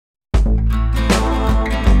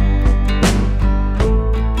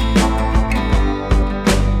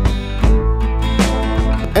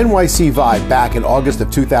NYC Vibe, back in August of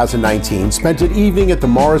 2019, spent an evening at the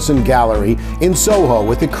Morrison Gallery in Soho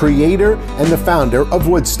with the creator and the founder of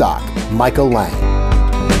Woodstock, Michael Lang.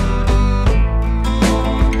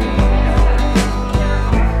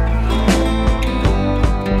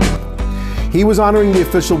 He was honoring the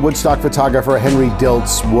official Woodstock photographer Henry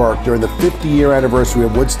Diltz work during the 50-year anniversary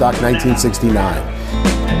of Woodstock 1969.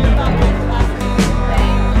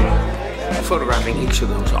 Photographing each of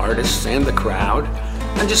those artists and the crowd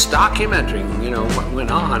and just documenting, what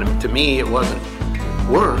went on. And to me, it wasn't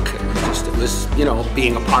work. It was,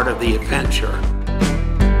 being a part of the adventure.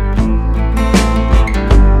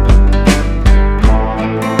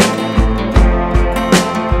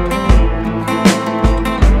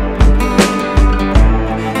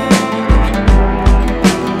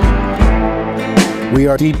 We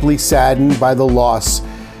are deeply saddened by the loss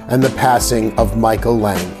and the passing of Michael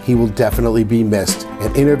Lang. He will definitely be missed.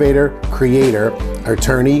 An innovator, creator,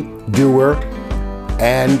 attorney, doer,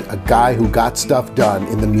 and a guy who got stuff done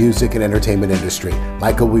in the music and entertainment industry.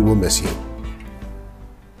 Michael, we will miss you.